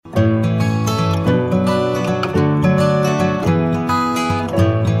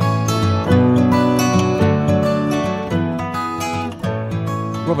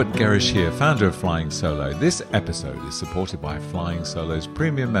Robert Gerish here, founder of Flying Solo. This episode is supported by Flying Solo's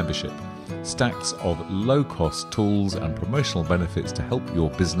premium membership. Stacks of low-cost tools and promotional benefits to help your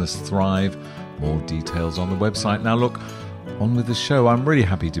business thrive. More details on the website. Now look, on with the show. I'm really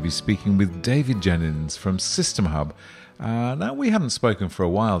happy to be speaking with David Jenyns from System Hub. Now, we haven't spoken for a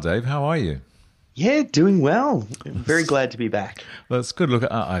while, Dave. How are you? Yeah, doing well. Very glad to be back. That's good. Look,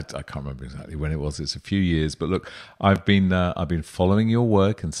 I can't remember exactly when it was. It's a few years, but look, I've been following your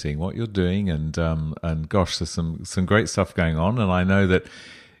work and seeing what you're doing, and gosh, there's some great stuff going on. And I know that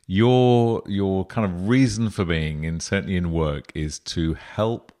your kind of reason for being, and certainly in work, is to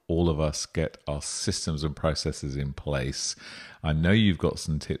help all of us get our systems and processes in place. I know you've got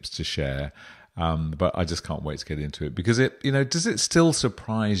some tips to share, but I just can't wait to get into it, because does it still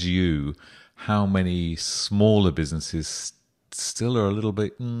surprise you how many smaller businesses still are a little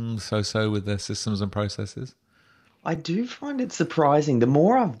bit so-so with their systems and processes? I do find it surprising. The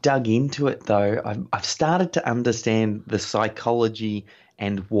more I've dug into it, though, I've started to understand the psychology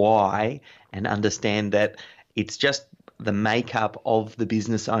and why, and understand that it's just the makeup of the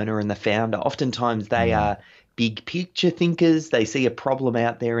business owner and the founder. Oftentimes they are big picture thinkers. They see a problem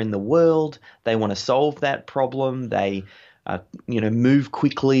out there in the world. They want to solve that problem. They move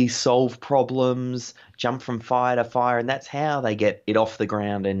quickly, solve problems, jump from fire to fire, and that's how they get it off the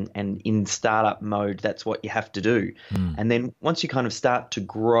ground. And in startup mode, that's what you have to do. And then once you kind of start to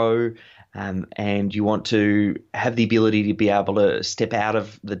grow, and you want to have the ability to be able to step out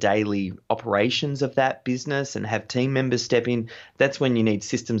of the daily operations of that business and have team members step in, that's when you need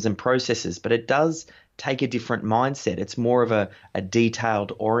systems and processes. But it does take a different mindset. It's more of a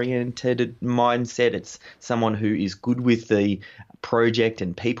detailed oriented mindset. It's someone who is good with the project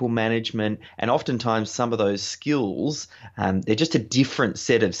and people management, and oftentimes some of those skills, they're just a different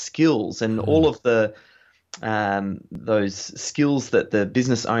set of skills, and all of the those skills that the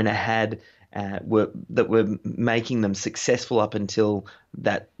business owner had were making them successful up until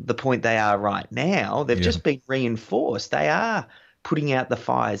the point they are right now. They've just been reinforced. They are putting out the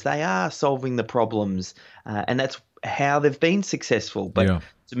fires. They are solving the problems, and that's how they've been successful. But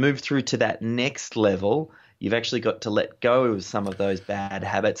to move through to that next level, you've actually got to let go of some of those bad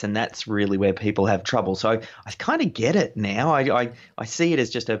habits, and that's really where people have trouble. So I kind of get it now. I see it as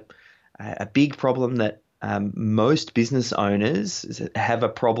just a big problem that most business owners have a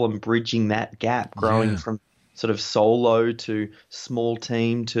problem bridging that gap, growing from sort of solo to small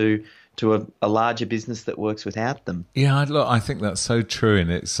team to a larger business that works without them. Yeah, look, I think that's so true, and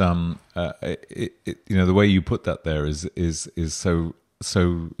it's the way you put that there is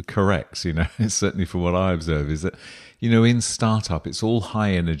so correct. Certainly from what I observe is that in startup it's all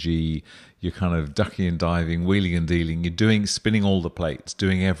high energy. You're kind of ducking and diving, wheeling and dealing. You're spinning all the plates,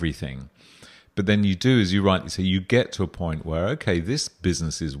 doing everything. But then you do, as you rightly say, you get to a point where, okay, this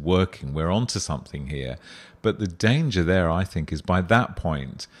business is working. We're onto something here. But the danger there, I think, is by that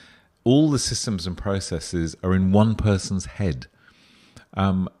point, all the systems and processes are in one person's head.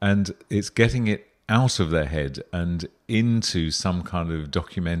 And it's getting it out of their head and into some kind of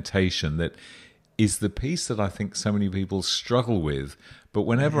documentation that is the piece that I think so many people struggle with. But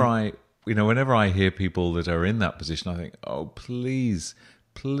whenever I hear people that are in that position, I think, oh, please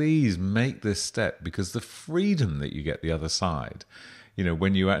make this step, because the freedom that you get the other side,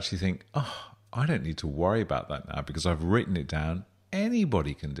 when you actually think, oh, I don't need to worry about that now because I've written it down.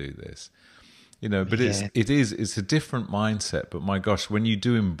 Anybody can do this, but it's a different mindset. But my gosh, when you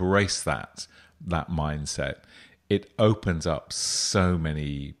do embrace that mindset, it opens up so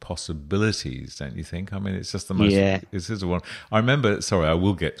many possibilities, don't you think? I mean, it's just the most, this is the one. I remember,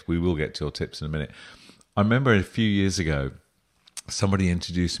 we will get to your tips in a minute. I remember a few years ago, somebody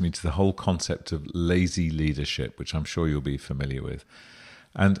introduced me to the whole concept of lazy leadership, which I'm sure you'll be familiar with.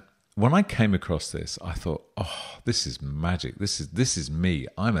 And when I came across this, I thought, oh, this is magic. This is me.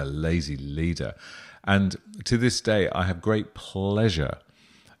 I'm a lazy leader. And to this day, I have great pleasure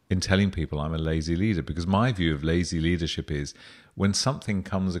in telling people I'm a lazy leader, because my view of lazy leadership is when something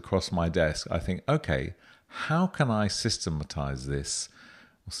comes across my desk, I think, okay, how can I systemize this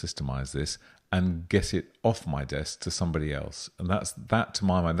and get it off my desk to somebody else? And that to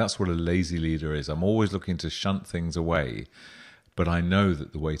my mind, that's what a lazy leader is. I'm always looking to shunt things away, but I know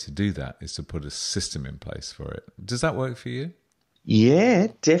that the way to do that is to put a system in place for it. Does that work for you? Yeah,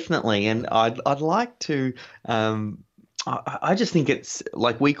 definitely. And I'd like to I just think it's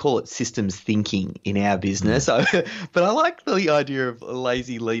like, we call it systems thinking in our business. But I like the idea of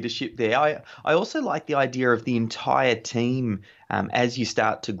lazy leadership there. I also like the idea of the entire team as you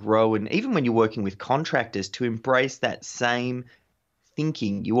start to grow, and even when you're working with contractors, to embrace that same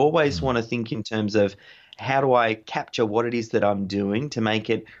thinking. You always want to think in terms of how do I capture what it is that I'm doing to make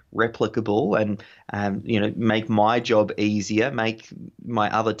it replicable and make my job easier, make my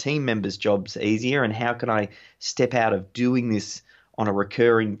other team members' jobs easier, and how can I step out of doing this on a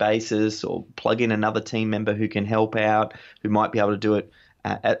recurring basis or plug in another team member who can help out, who might be able to do it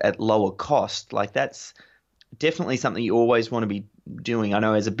at lower cost. Like that's definitely something you always want to be doing. I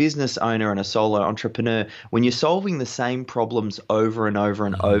know as a business owner and a solo entrepreneur, when you're solving the same problems over and over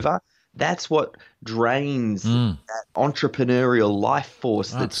and Mm. over, that's what drains Mm. that entrepreneurial life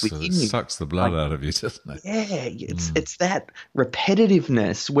force that's Absolutely. It within you. sucks the blood Like, out of you, doesn't it? yeah, Mm. it's that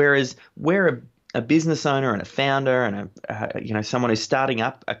repetitiveness. Whereas where a business owner and a founder and someone who's starting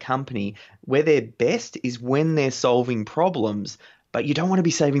up a company, where they're best is when they're solving problems, but you don't want to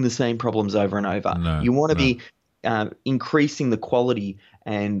be solving the same problems over and over. No, You want to no. be increasing the quality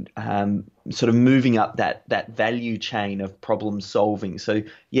and sort of moving up that value chain of problem solving. So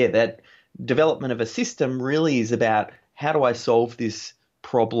yeah, that development of a system really is about how do I solve this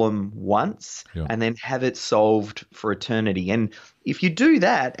problem once Yeah. and then have it solved for eternity. And if you do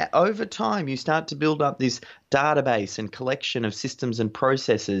that over time, you start to build up this database and collection of systems and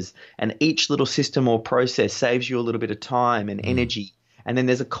processes, and each little system or process saves you a little bit of time and Mm. energy. And then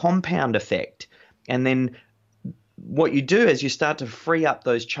there's a compound effect. And then what you do as you start to free up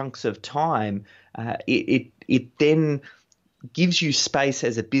those chunks of time, it then gives you space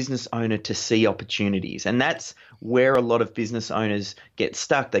as a business owner to see opportunities. And that's where a lot of business owners get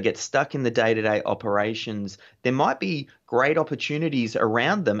stuck. They get stuck in the day-to-day operations. There might be great opportunities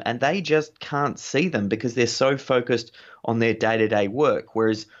around them and they just can't see them because they're so focused on their day-to-day work.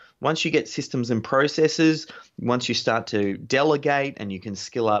 Whereas once you get systems and processes, once you start to delegate and you can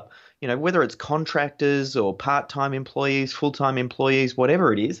skill up, whether it's contractors or part-time employees, full-time employees,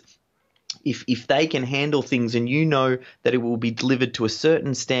 whatever it is, if they can handle things and you know that it will be delivered to a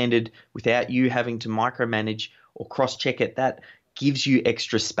certain standard without you having to micromanage or cross-check it, that gives you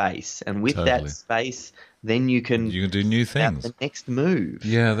extra space. And with that Totally. space, then you can You can do new think about things. the next move.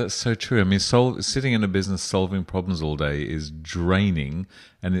 Yeah, that's so true. I mean, sitting in a business solving problems all day is draining,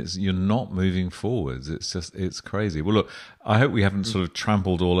 and you're not moving forwards. It's crazy. Well, look, I hope we haven't sort of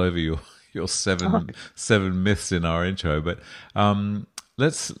trampled all over your seven myths in our intro, but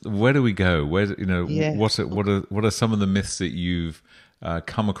let's. Where do we go? Yeah. What are some of the myths that you've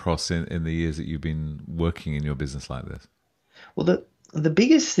come across in the years that you've been working in your business like this? Well, the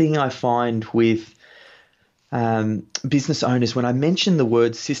biggest thing I find with business owners, when I mention the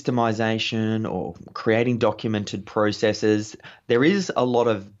word systemization or creating documented processes, there is a lot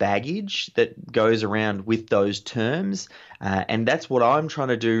of baggage that goes around with those terms. And that's what I'm trying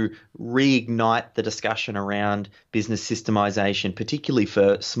to do, reignite the discussion around business systemization, particularly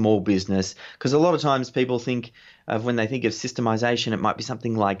for small business. Because a lot of times people think of when they think of systemization, it might be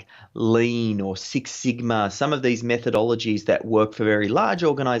something like Lean or Six Sigma, some of these methodologies that work for very large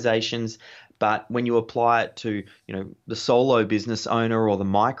organizations. But when you apply it to, the solo business owner or the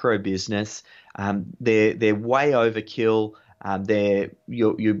micro business, they're way overkill.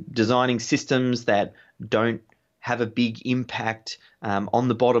 You're designing systems that don't have a big impact on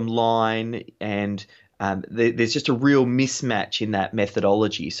the bottom line, and there's just a real mismatch in that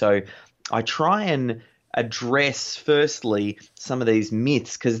methodology. So I try and address firstly some of these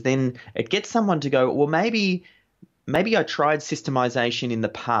myths because then it gets someone to go, well, maybe I tried systemization in the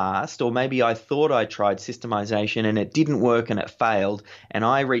past, or maybe I thought I tried systemization and it didn't work and it failed. And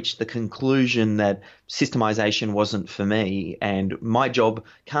I reached the conclusion that systemization wasn't for me and my job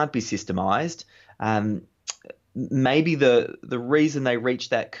can't be systemized. Maybe the reason they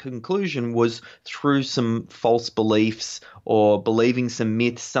reached that conclusion was through some false beliefs or believing some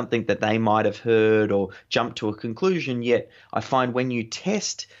myths, something that they might have heard or jumped to a conclusion. Yet I find when you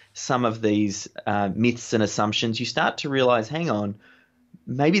test some of these myths and assumptions, you start to realize, hang on,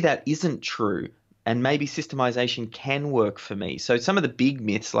 maybe that isn't true. And maybe systemization can work for me. So some of the big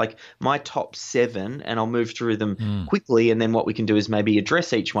myths, like my top 7, and I'll move through them quickly, and then what we can do is maybe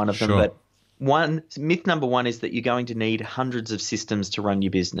address each one of them. Sure. But myth number 1 is that you're going to need hundreds of systems to run your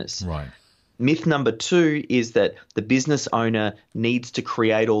business. Right. Myth number 2 is that the business owner needs to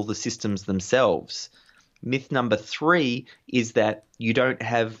create all the systems themselves. Myth number 3 is that you don't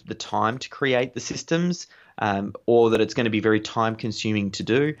have the time to create the systems, or that it's going to be very time consuming to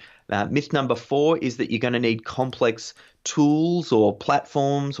do. Myth number 4 is that you're going to need complex tools or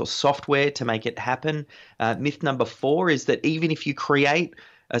platforms or software to make it happen. Myth number 4 is that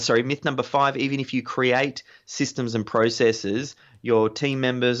myth number 5, even if you create systems and processes, your team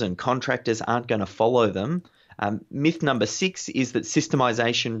members and contractors aren't going to follow them. Myth number 6 is that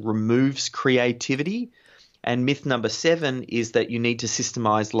systemization removes creativity. And myth number 7 is that you need to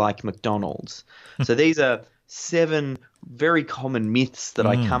systemize like McDonald's. So these are 7 very common myths that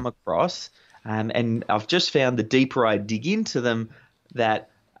I come across. And I've just found the deeper I dig into them, that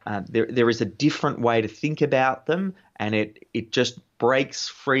there is a different way to think about them, and it just breaks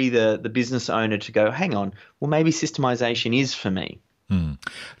free the business owner to go, hang on, well, maybe systemization is for me.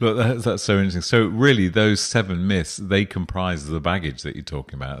 Look, that's so interesting. So really, those 7 myths, they comprise the baggage that you're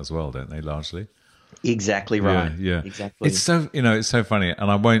talking about as well, don't they, largely? Exactly right. Yeah. Exactly. It's so, it's so funny,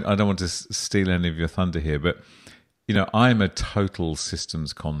 and I don't want to steal any of your thunder here, but I'm a total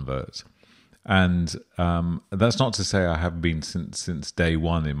systems convert, and that's not to say I have been since day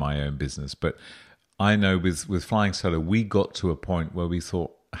one in my own business, but I know with Flying Solo, we got to a point where we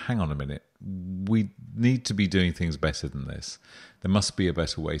thought, hang on a minute, we need to be doing things better than this. There must be a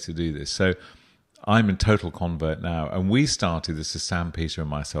better way to do this. So I'm a total convert now. And we started, this is Sam, Peter and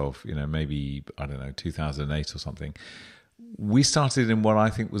myself, maybe, I don't know, 2008 or something. We started in what I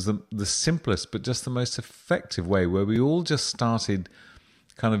think was the simplest, but just the most effective way, where we all just started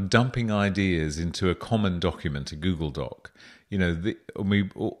kind of dumping ideas into a common document, a Google Doc. The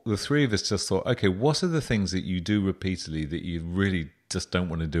 3 of us just thought, okay, what are the things that you do repeatedly that you really just don't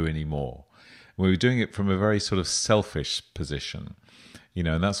want to do anymore? We were doing it from a very sort of selfish position,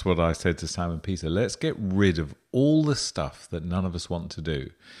 and that's what I said to Sam and Peter. Let's get rid of all the stuff that none of us want to do.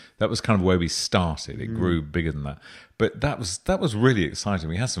 That was kind of where we started. It grew bigger than that. But that was really exciting.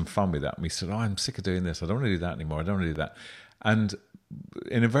 We had some fun with that. And we said, I'm sick of doing this. I don't want to do that anymore. I don't want to do that. And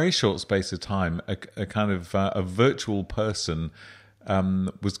in a very short space of time, a kind of a virtual person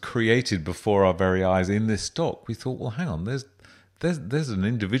was created before our very eyes in this doc. We thought, well, hang on, there's an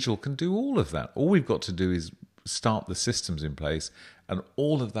individual can do all of that. All we've got to do is start the systems in place, and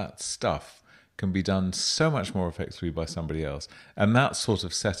all of that stuff can be done so much more effectively by somebody else. And that sort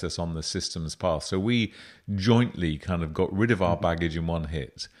of set us on the systems path. So we jointly kind of got rid of our baggage in one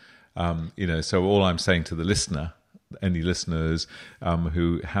hit. So all I'm saying to the listener, any listeners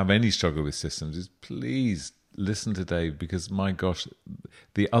who have any struggle with systems, is please listen to Dave, because my gosh,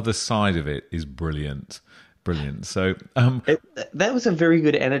 the other side of it is brilliant. So that was a very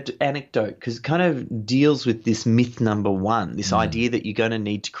good anecdote, because it kind of deals with this myth number 1, this idea that you're going to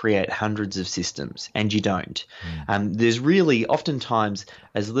need to create hundreds of systems, and you don't. There's really oftentimes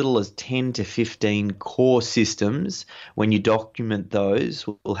as little as 10 to 15 core systems. When you document those,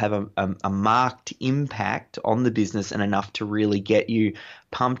 will have a marked impact on the business, and enough to really get you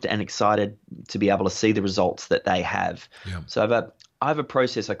pumped and excited to be able to see the results that they have. Yeah. So I have a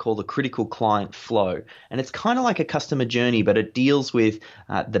process I call the critical client flow, and it's kind of like a customer journey, but it deals with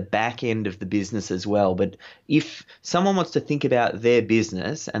the back end of the business as well. But if someone wants to think about their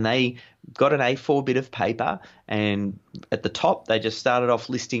business, and they got an A4 bit of paper, and at the top they just started off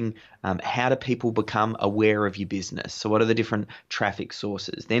listing how do people become aware of your business? So what are the different traffic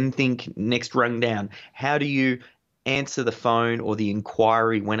sources? Then think next rung down, how do you answer the phone or the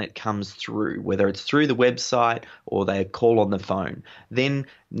inquiry when it comes through, whether it's through the website or they call on the phone? Then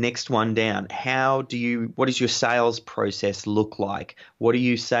next one down, what does your sales process look like? What do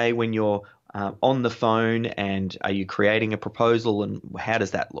you say when you're on the phone, and are you creating a proposal, and how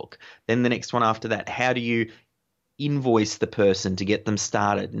does that look? Then the next one after that, how do you invoice the person to get them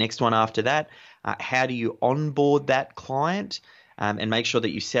started? Next one after that, how do you onboard that client and make sure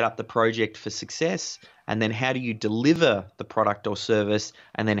that you set up the project for success? And then how do you deliver the product or service?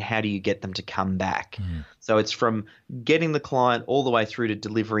 And then how do you get them to come back? So it's from getting the client all the way through to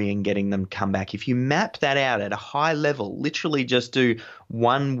delivery and getting them come back. If you map that out at a high level, literally just do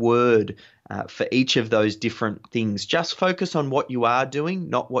one word for each of those different things. Just focus on what you are doing,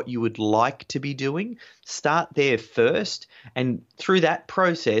 not what you would like to be doing. Start there first. And through that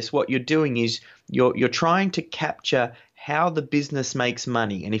process, what you're doing is you're trying to capture how the business makes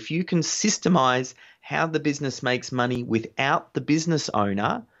money. And if you can systemize how the business makes money without the business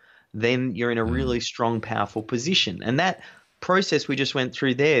owner, then you're in a really strong, powerful position. And that process we just went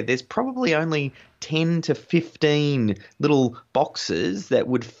through there's probably only 10 to 15 little boxes that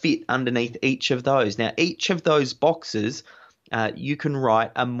would fit underneath each of those. Now, each of those boxes, you can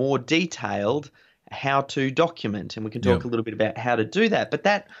write a more detailed how to document, and we can talk a little bit about how to do that. But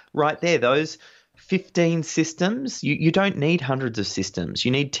that right there, those 15 systems, you don't need hundreds of systems. You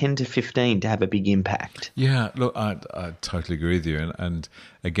need 10 to 15 to have a big impact. Yeah, look, I totally agree with you. And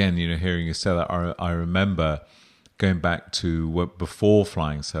again, hearing you say that, I remember going back to before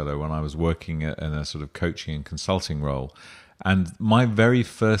Flying Solo, when I was working in a sort of coaching and consulting role. And my very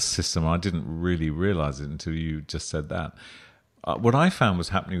first system, I didn't really realize it until you just said that. What I found was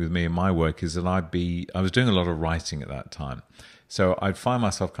happening with me in my work is that I was doing a lot of writing at that time. So I'd find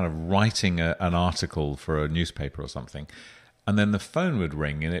myself kind of writing an article for a newspaper or something, and then the phone would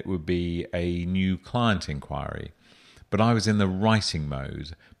ring and it would be a new client inquiry. But I was in the writing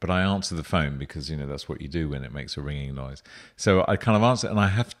mode, but I answered the phone because, that's what you do when it makes a ringing noise. So I kind of answered, and I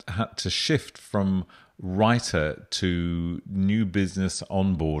had to shift from writer to new business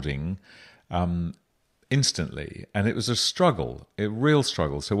onboarding instantly. And it was a struggle, a real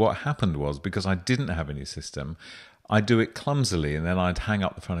struggle. So what happened was, because I didn't have any system, I'd do it clumsily, and then I'd hang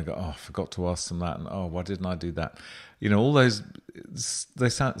up the phone and go, oh, I forgot to ask them that, and oh, why didn't I do that? All those, they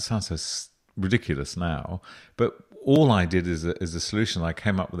sound so ridiculous now, but all I did is a solution. I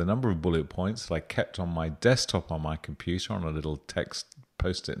came up with a number of bullet points that I kept on my desktop on my computer on a little text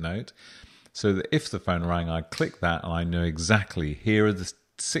post-it note, so that if the phone rang, I'd click that and I know exactly, here are the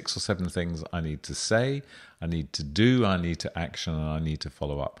 6 or 7 things I need to say, I need to do, I need to action, and I need to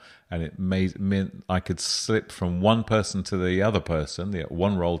follow up. And it meant I could slip from one person to the other person,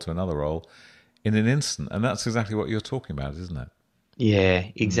 one role to another role, in an instant. And that's exactly what you're talking about, isn't it? Yeah,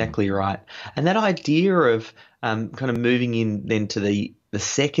 exactly right. And that idea of kind of moving in then to the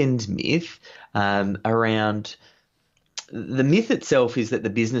second myth around the myth itself is that the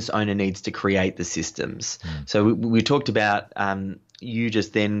business owner needs to create the systems. So we talked about you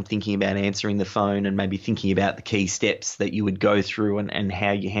just then thinking about answering the phone and maybe thinking about the key steps that you would go through and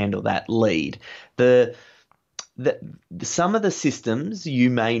how you handle that lead. Some of the systems you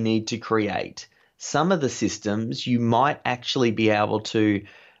may need to create. Some of the systems you might actually be able to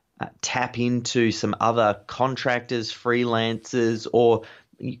tap into some other contractors, freelancers, or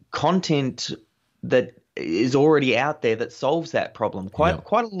content that is already out there that solves that problem.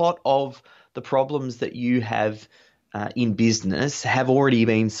 Quite a lot of the problems that you have in business have already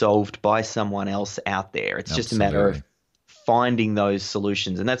been solved by someone else out there. It's just a matter of finding those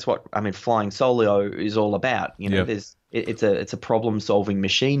solutions, and that's what flying solo is all about. It's a problem-solving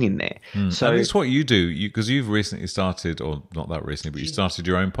machine in there. So it's what you do, because you've recently started, or not that recently, but you started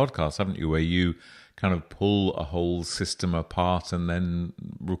your own podcast, haven't you, where you kind of pull a whole system apart and then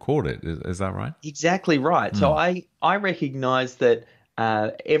record it. Is that right? Exactly right. So I recognize that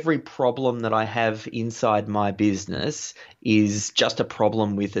every problem that I have inside my business is just a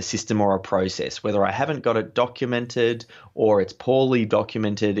problem with a system or a process. Whether I haven't got it documented or it's poorly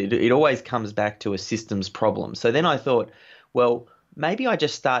documented, it always comes back to a systems problem. So then I thought, well, maybe I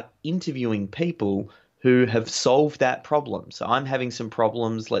just start interviewing people who have solved that problem. So I'm having some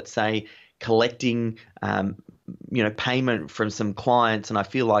problems, let's say, collecting payment from some clients, and I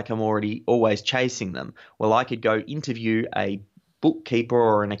feel like I'm always chasing them. Well, I could go interview a bookkeeper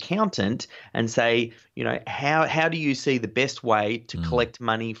or an accountant and say, how do you see the best way to collect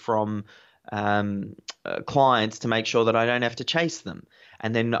money from clients to make sure that I don't have to chase them?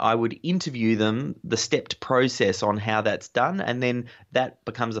 And then I would interview them, the stepped process on how that's done, and then that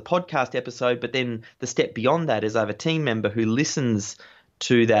becomes a podcast episode. But then the step beyond that is I have a team member who listens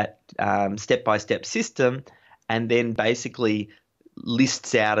to that step-by-step system and then basically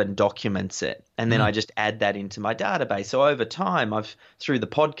lists out and documents it. And then I just add that into my database. So over time, through the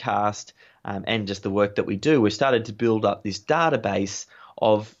podcast and just the work that we do, we've started to build up this database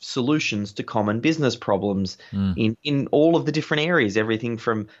of solutions to common business problems in all of the different areas, everything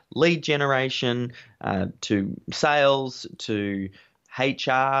from lead generation to sales to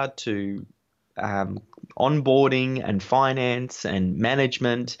HR to onboarding and finance and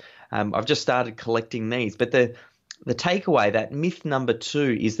management. I've just started collecting these. But the takeaway, that myth number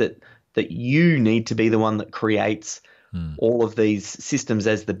 2, is that you need to be the one that creates all of these systems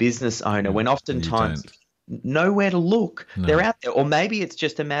as the business owner, when oftentimes nowhere to look. No. They're out there. Or maybe it's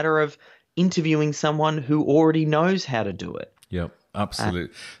just a matter of interviewing someone who already knows how to do it. Yep.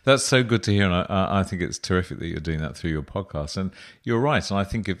 Absolutely. That's so good to hear, and I think it's terrific that you're doing that through your podcast. And you're right. And I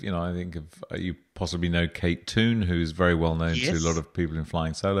think of you possibly know Kate Toon, who's very well known to a lot of people in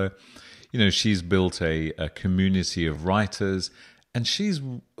flying solo. She's built a community of writers, and she's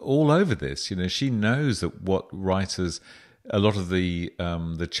all over this. She knows that what writers, a lot of the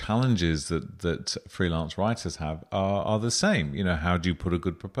challenges that freelance writers have are the same. How do you put a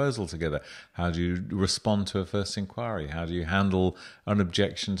good proposal together? How do you respond to a first inquiry? How do you handle an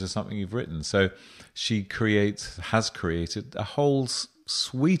objection to something you've written? So she has created a whole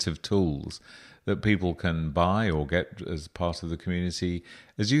suite of tools that people can buy or get as part of the community.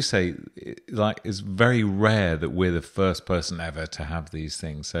 As you say, it's very rare that we're the first person ever to have these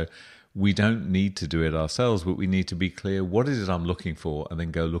things. So we don't need to do it ourselves, but we need to be clear, what is it I'm looking for, and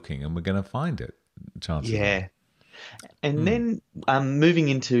then go looking, and we're going to find it. Chances are. And then moving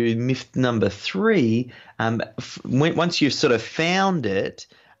into myth number 3, once you've sort of found it,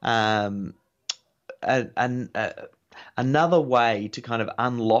 another way to kind of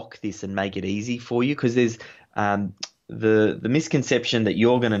unlock this and make it easy for you, because there's um, the misconception that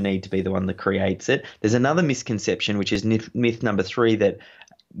you're going to need to be the one that creates it. There's another misconception, which is myth number three, that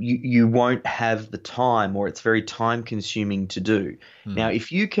you won't have the time, or it's very time consuming to do. Now,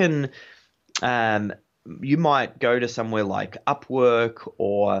 if you can, um, you might go to somewhere like Upwork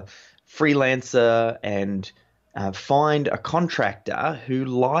or Freelancer and find a contractor who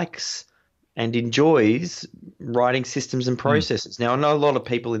likes and enjoys writing systems and processes. Now, I know a lot of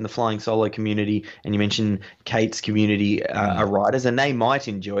people in the flying solo community, and you mentioned Kate's community, are writers, and they might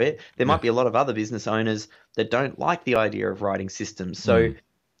enjoy it. There might be a lot of other business owners that don't like the idea of writing systems. So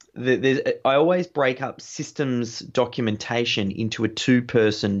I always break up systems documentation into a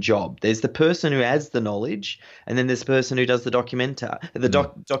two-person job. There's the person who has the knowledge, and then there's the person who does the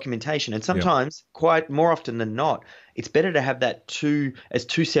documentation. And sometimes, quite more often than not, it's better to have that as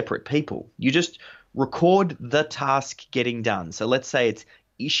two separate people. You just record the task getting done. So let's say it's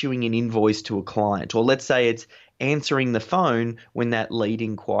issuing an invoice to a client, or let's say it's answering the phone when that lead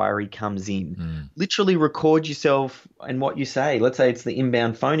inquiry comes in. Literally record yourself and what you say. Let's say it's the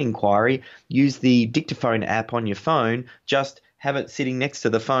inbound phone inquiry. Use the dictaphone app on your phone. Just have it sitting next to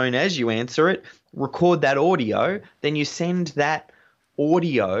the phone as you answer it. Record that audio. Then you send that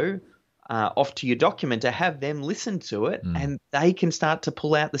audio off to your document to have them listen to it, and they can start to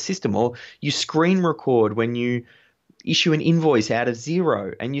pull out the system. Or you screen record when you issue an invoice out of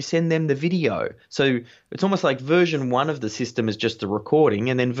Xero and you send them the video. So it's almost like version 1 of the system is just the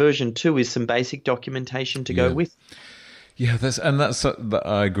recording, and then version 2 is some basic documentation to go with. Yeah,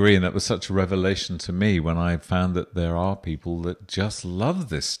 I agree, and that was such a revelation to me when I found that there are people that just love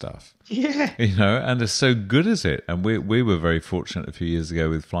this stuff. Yeah. And are so good at it. And we were very fortunate a few years ago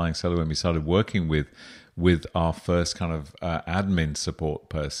with Flying Solo when we started working with our first kind of admin support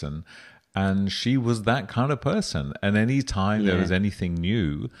person. And she was that kind of person. And any time there was anything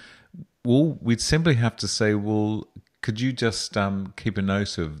new, we'd simply have to say, well, could you just keep a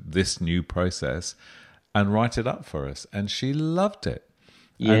note of this new process and write it up for us? And she loved it.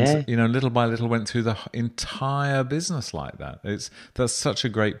 Yeah. And, little by little went through the entire business like that. That's such a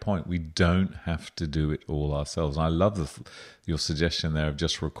great point. We don't have to do it all ourselves. And I love your suggestion there of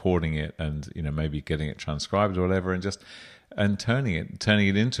just recording it and, maybe getting it transcribed or whatever, and turning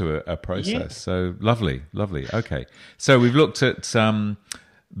it into a process. Yeah. So lovely. Okay. So we've looked at,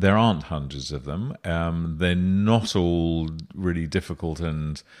 there aren't hundreds of them. They're not all really difficult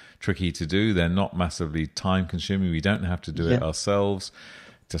and tricky to do. They're not massively time consuming. We don't have to do it ourselves.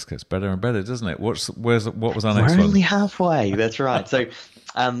 It just gets better and better, doesn't it? What was our next one? We're only halfway. That's right. So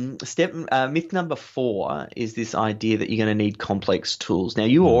myth number 4 is this idea that you're going to need complex tools. Now,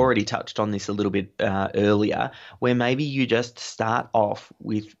 you already touched on this a little bit earlier, where maybe you just start off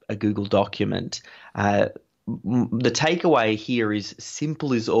with a Google document. The takeaway here is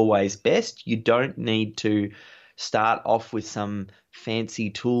simple is always best. You don't need to start off with some fancy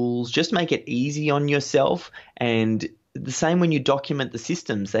tools. Just make it easy on yourself. And the same when you document the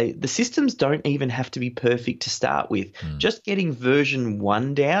systems. The systems don't even have to be perfect to start with. Just getting version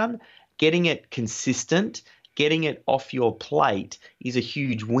 1 down, getting it consistent, getting it off your plate is a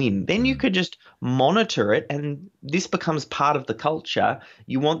huge win. Then you could just monitor it, and this becomes part of the culture.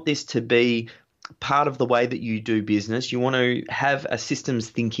 You want this to be part of the way that you do business. You want to have a systems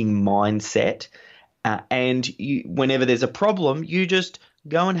thinking mindset, and whenever there's a problem, you just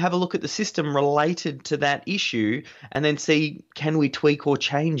go and have a look at the system related to that issue and then see, can we tweak or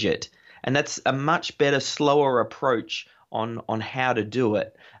change it? And that's a much better, slower approach on how to do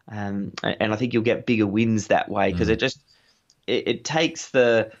it. And I think you'll get bigger wins that way, because it takes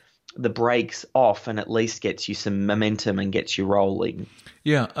the brakes off and at least gets you some momentum and gets you rolling.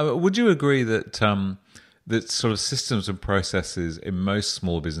 Yeah. Would you agree that that sort of systems and processes in most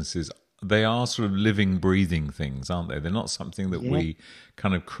small businesses, they are sort of living, breathing things, aren't they? They're not something that we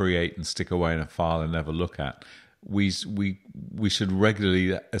kind of create and stick away in a file and never look at. We should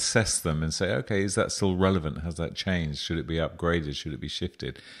regularly assess them and say, okay, is that still relevant? Has that changed? Should it be upgraded? Should it be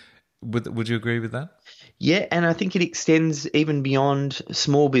shifted? Would you agree with that? Yeah, and I think it extends even beyond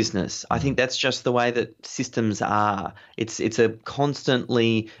small business. I think that's just the way that systems are. It's a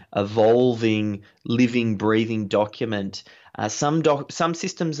constantly evolving, living, breathing document. Some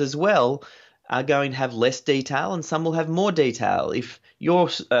systems as well are going to have less detail, and some will have more detail. If you're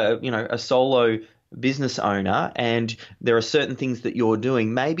a solo business owner and there are certain things that you're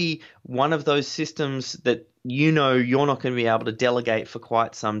doing, maybe one of those systems that you're not going to be able to delegate for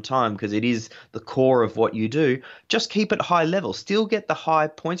quite some time because it is the core of what you do, just keep it high level. Still get the high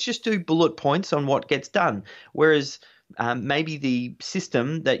points. Just do bullet points on what gets done. Whereas maybe the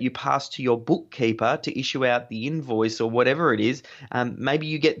system that you pass to your bookkeeper to issue out the invoice or whatever it is, maybe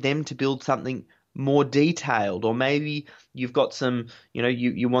you get them to build something more detailed, or maybe you've got some,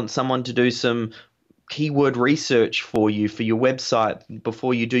 you want someone to do some keyword research for you for your website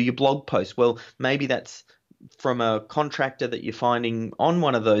before you do your blog post. Well, maybe that's from a contractor that you're finding on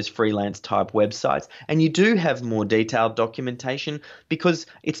one of those freelance type websites, and you do have more detailed documentation because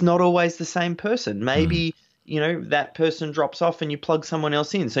it's not always the same person. Mm. Maybe that person drops off and you plug someone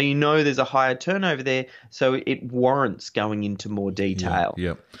else in, so there's a higher turnover there, so it warrants going into more Yeah, detail.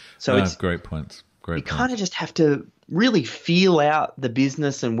 yeah. So No, it's great points. you Great kind points. of just have to really feel out the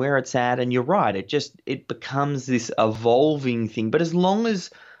business and where it's at, and you're right, it becomes this evolving thing. But as long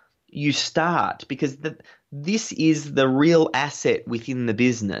as you start, because this is the real asset within the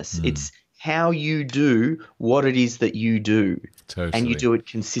business. Mm. It's how you do what it is that you do, and you Totally. do it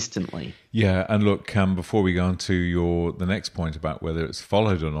consistently. Yeah, and look, before we go on to the next point about whether it's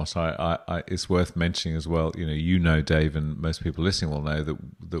followed or not, it's worth mentioning as well. Dave, and most people listening will know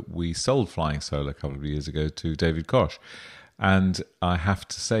that we sold Flying Solo a couple of years ago to David Koch, and I have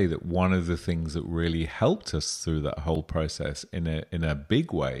to say that one of the things that really helped us through that whole process in a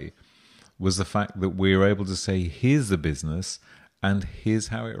big way was the fact that we were able to say, here's the business and here's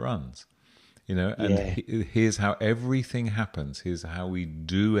how it runs. And Yeah. here's how everything happens. Here's how we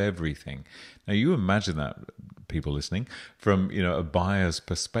do everything. Now, you imagine that, people listening, from a buyer's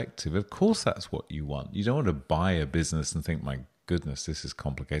perspective. Of course, that's what you want. You don't want to buy a business and think, my goodness, this is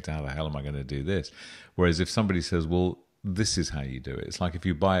complicated. How the hell am I going to do this? Whereas if somebody says, well, this is how you do it. It's like if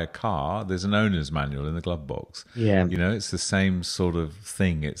you buy a car, there's an owner's manual in the glove box. Yeah. It's the same sort of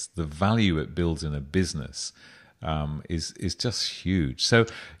thing. It's the value it builds in a business is just huge. So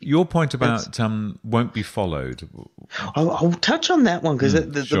your point about won't be followed. I'll touch on that one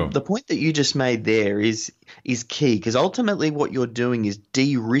because Sure. the point that you just made there is key, because ultimately what you're doing is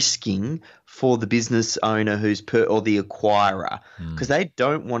de-risking for the business owner or the acquirer, because they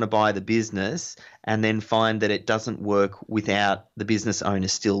don't want to buy the business and then find that it doesn't work without the business owner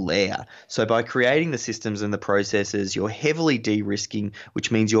still there. So by creating the systems and the processes, you're heavily de-risking,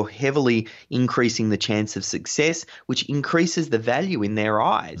 which means you're heavily increasing the chance of success, which increases the value in their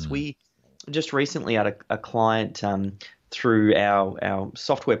eyes. We just recently had a client through our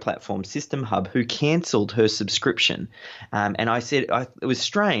software platform, System Hub, who cancelled her subscription. And I said it was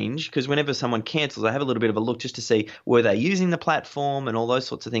strange because whenever someone cancels, I have a little bit of a look just to see were they using the platform and all those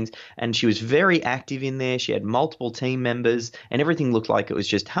sorts of things. And she was very active in there. She had multiple team members and everything looked like it was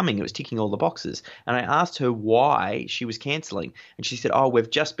just humming. It was ticking all the boxes. And I asked her why she was cancelling. And she said, we've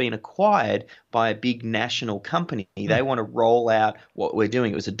just been acquired by a big national company. They want to roll out what we're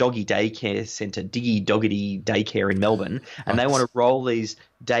doing. It was a doggy daycare centre, Diggy Doggity Daycare in Melbourne, and they want to roll these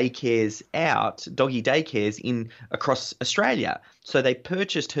daycares out, doggy daycares, in across Australia. So they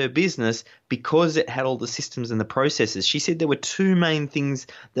purchased her business because it had all the systems and the processes. She said there were two main things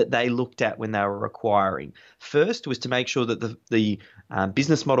that they looked at when they were acquiring. First was to make sure that the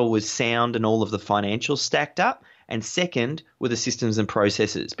business model was sound and all of the financials stacked up. And second were the systems and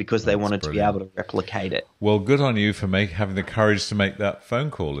processes, because they wanted to be able to replicate it. Well, good on you for having the courage to make that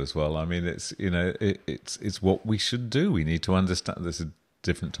phone call as well. I mean, it's what we should do. We need to understand. This is a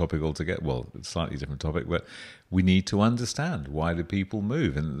different topic altogether. Well, it's a slightly different topic, but we need to understand, why do people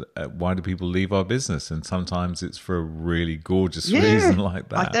move and why do people leave our business? And sometimes it's for a really gorgeous reason like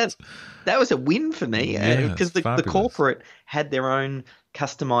that. That was a win for me, because the corporate had their own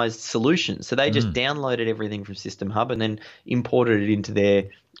customized solutions. So they just downloaded everything from System Hub and then imported it into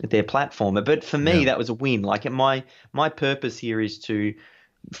their platform. But for me, that was a win. Like my purpose here is to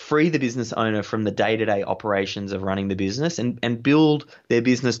free the business owner from the day-to-day operations of running the business and build their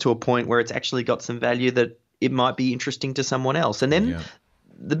business to a point where it's actually got some value that it might be interesting to someone else. And then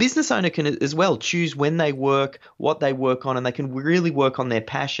the business owner can as well choose when they work, what they work on, and they can really work on their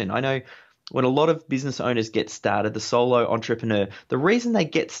passion. I know when a lot of business owners get started, the solo entrepreneur, the reason they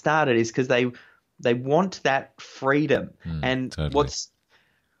get started is because they want that freedom. And totally.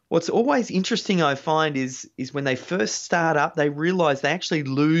 What's always interesting, I find, is when they first start up, they realize they actually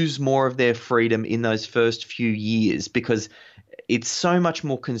lose more of their freedom in those first few years because it's so much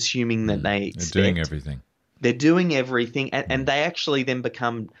more consuming than they expect. They're doing everything. They're doing everything, and they actually then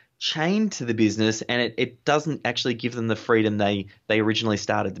become chained to the business, and it doesn't actually give them the freedom they originally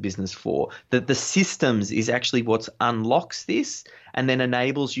started the business for. The systems is actually what unlocks this and then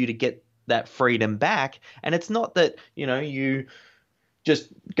enables you to get that freedom back. And it's not that, you just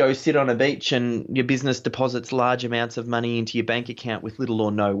go sit on a beach and your business deposits large amounts of money into your bank account with little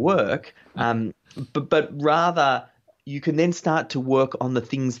or no work, but rather you can then start to work on the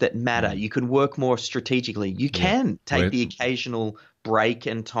things that matter. Mm. You can work more strategically. You Yeah. can take Wait, the occasional break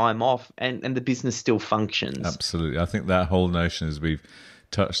and time off, and the business still functions. absolutely. I think that whole notion, as we've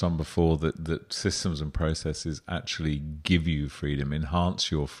touched on before, that systems and processes actually give you freedom, enhance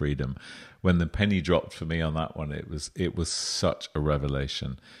your freedom. When the penny dropped for me on that one, it was such a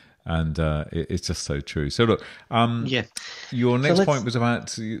revelation, and it's just so true. So look, Yeah. your So next point let's was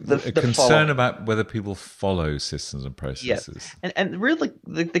about a the concern following. about whether people follow systems and Yeah. processes. And really,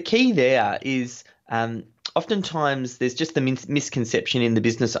 the key there is oftentimes there's just the misconception in the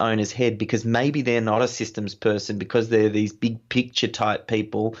business owner's head because maybe they're not a systems person because they're these big picture type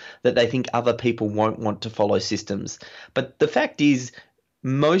people that they think other people won't want to follow systems. But the fact is,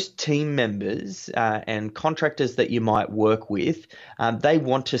 most team members and contractors that you might work with, they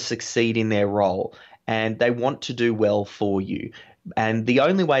want to succeed in their role and they want to do well for you. And the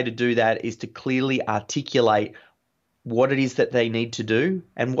only way to do that is to clearly articulate what it is that they need to do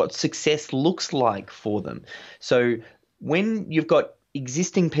and what success looks like for them. So when you've got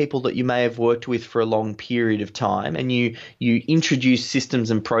existing people that you may have worked with for a long period of time and you introduce systems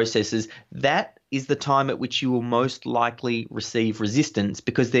and processes, that is the time at which you will most likely receive resistance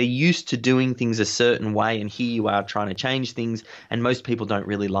because they're used to doing things a certain way and here you are trying to change things and most people don't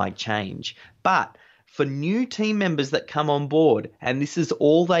really like change. But for new team members that come on board, and this is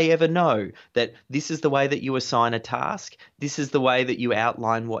all they ever know, that this is the way that you assign a task, this is the way that you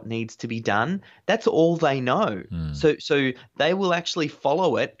outline what needs to be done, that's all they know. So they will actually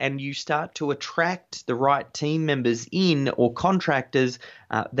follow it, and you start to attract the right team members in or contractors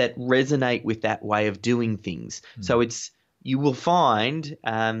that resonate with that way of doing things. So you will find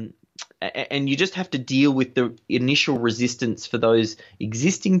and you just have to deal with the initial resistance for those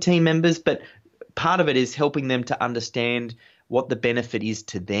existing team members, but part of it is helping them to understand what the benefit is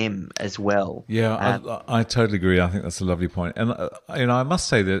to them as well. Yeah, I totally agree. I think that's a lovely point. And I must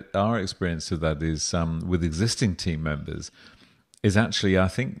say that our experience of that is with existing team members is actually, I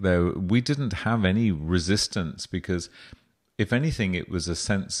think, though, we didn't have any resistance because, if anything, it was a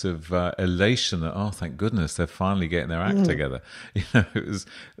sense of elation that, oh, thank goodness, they're finally getting their act together.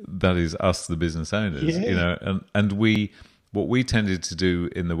 That is us, the business owners. Yeah. And what we tended to do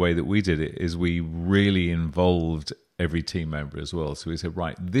in the way that we did it is we really involved every team member as well. So we said,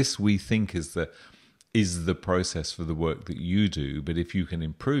 right, this we think is the process for the work that you do, but if you can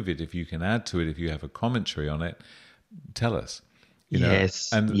improve it, if you can add to it, if you have a commentary on it, tell us.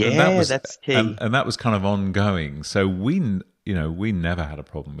 Yes. And that Yeah, was that's key. and that was kind of ongoing. So we never had a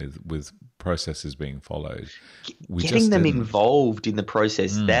problem with processes being followed. We Getting just them didn't. involved in the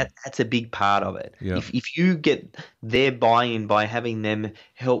process, that's a big part of it. Yeah. If you get their buy-in by having them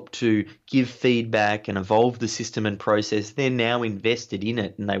help to give feedback and evolve the system and process, they're now invested in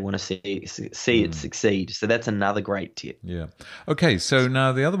it and they want to see it succeed. So that's another great tip. Yeah. Okay. So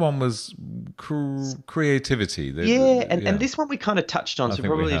now the other one was creativity. And this one we kind of touched on, I so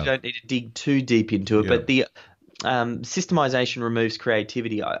think we probably have. don't need to dig too deep into it. Yeah. But the systemization removes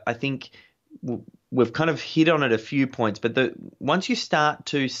creativity. I think we've kind of hit on it a few points, but once you start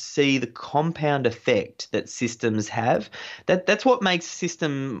to see the compound effect that systems have, that's what makes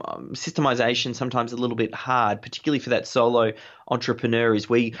systemization sometimes a little bit hard, particularly for that solo entrepreneur, is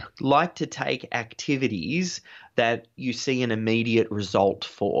we like to take activities that you see an immediate result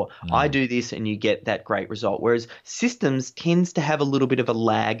for. I do this and you get that great result. Whereas systems tends to have a little bit of a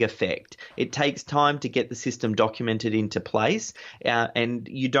lag effect. It takes time to get the system documented into place, and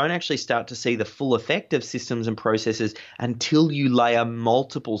you don't actually start to see the full effect of systems and processes until you layer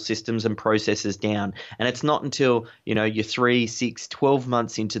multiple systems and processes down. And it's not until, you're 3, 6, 12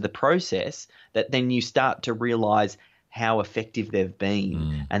 months into the process that then you start to realize how effective they've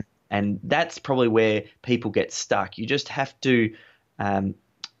been. And that's probably where people get stuck. You just have to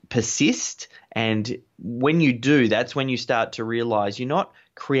persist. And when you do, that's when you start to realize you're not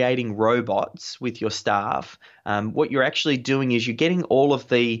creating robots with your staff. What you're actually doing is you're getting all of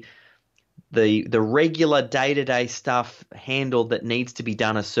the regular day-to-day stuff handled that needs to be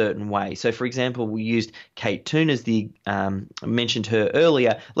done a certain way. So, for example, we used Kate Toon as I mentioned her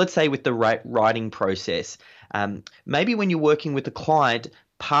earlier. Let's say with the writing process. Maybe when you're working with a client,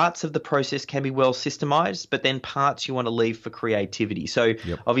 parts of the process can be well systemized, but then parts you want to leave for creativity. So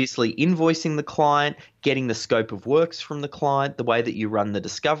obviously invoicing the client, getting the scope of works from the client, the way that you run the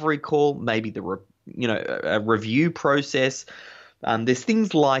discovery call, maybe a review process. There's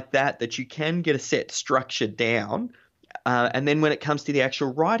things like that you can get a set structure down. And then when it comes to the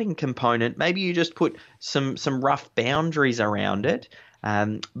actual writing component, maybe you just put some rough boundaries around it.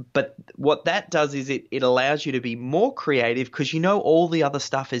 But what that does is it allows you to be more creative because you know all the other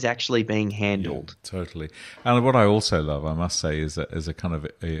stuff is actually being handled. Yeah, totally. And what I also love, I must say, is that as a kind of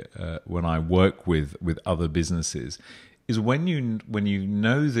when I work with other businesses, is when you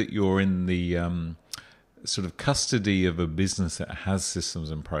know that you're in the sort of custody of a business that has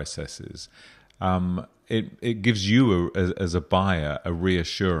systems and processes. It gives you as a buyer a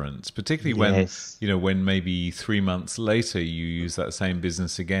reassurance, particularly when maybe 3 months later you use that same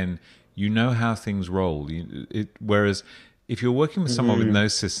business again. You know how things roll. Whereas if you're working with someone with no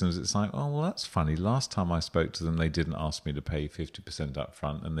systems, it's like, oh well, that's funny. Last time I spoke to them, they didn't ask me to pay 50% up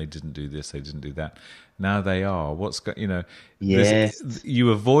front, and they didn't do this, they didn't do that. Now they are.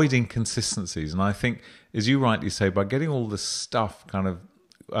 You avoid inconsistencies, and I think, as you rightly say, by getting all this stuff kind of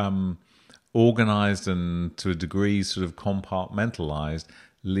organized and to a degree sort of compartmentalized,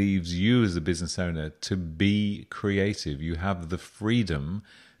 leaves you as a business owner to be creative. You have the freedom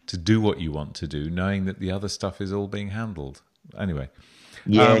to do what you want to do, knowing that the other stuff is all being handled. Anyway,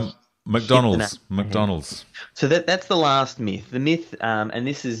 McDonald's. So that's the last myth. The myth, and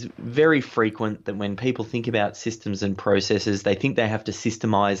this is very frequent, that when people think about systems and processes, they think they have to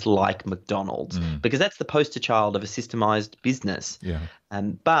systemize like McDonald's, because that's the poster child of a systemized business. Yeah.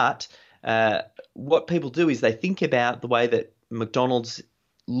 But what people do is they think about the way that McDonald's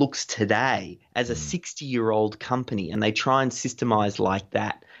looks today as a 60-year-old company, and they try and systemize like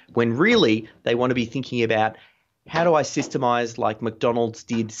that, when really they want to be thinking about, how do I systemize like McDonald's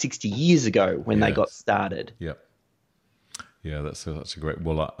did 60 years ago when they got started? Yep. Yeah, that's a great.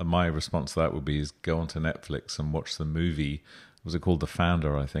 Well, my response to that would be is go onto Netflix and watch the movie. Was it called The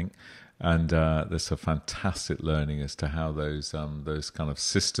Founder, I think? And there's a fantastic learning as to how those kind of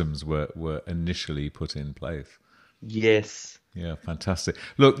systems were initially put in place. Yes. Yeah, fantastic.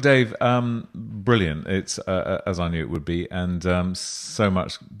 Look, Dave, brilliant. It's as I knew it would be, and so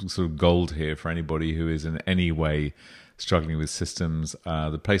much sort of gold here for anybody who is in any way struggling with systems.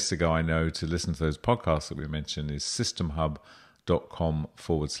 The place to go, I know, to listen to those podcasts that we mentioned is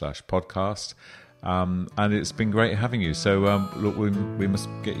systemhub.com/podcast. And it's been great having you. So, look, we must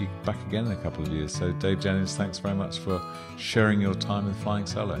get you back again in a couple of years. So, Dave Jenyns, thanks very much for sharing your time with Flying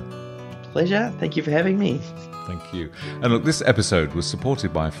Solo. Pleasure. Thank you for having me. Thank you. And look, this episode was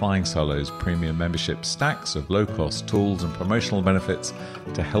supported by Flying Solo's premium membership, stacks of low-cost tools and promotional benefits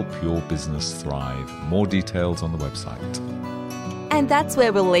to help your business thrive. More details on the website. And that's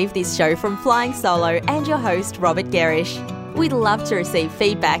where we'll leave this show from Flying Solo and your host, Robert Gerrish. We'd love to receive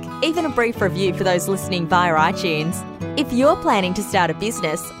feedback, even a brief review for those listening via iTunes. If you're planning to start a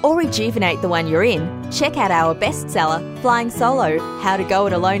business or rejuvenate the one you're in, check out our bestseller, Flying Solo, How to Go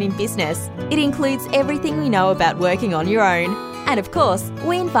It Alone in Business. It includes everything we know about working on your own. And of course,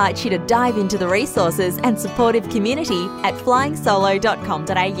 we invite you to dive into the resources and supportive community at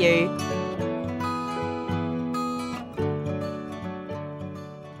flyingsolo.com.au.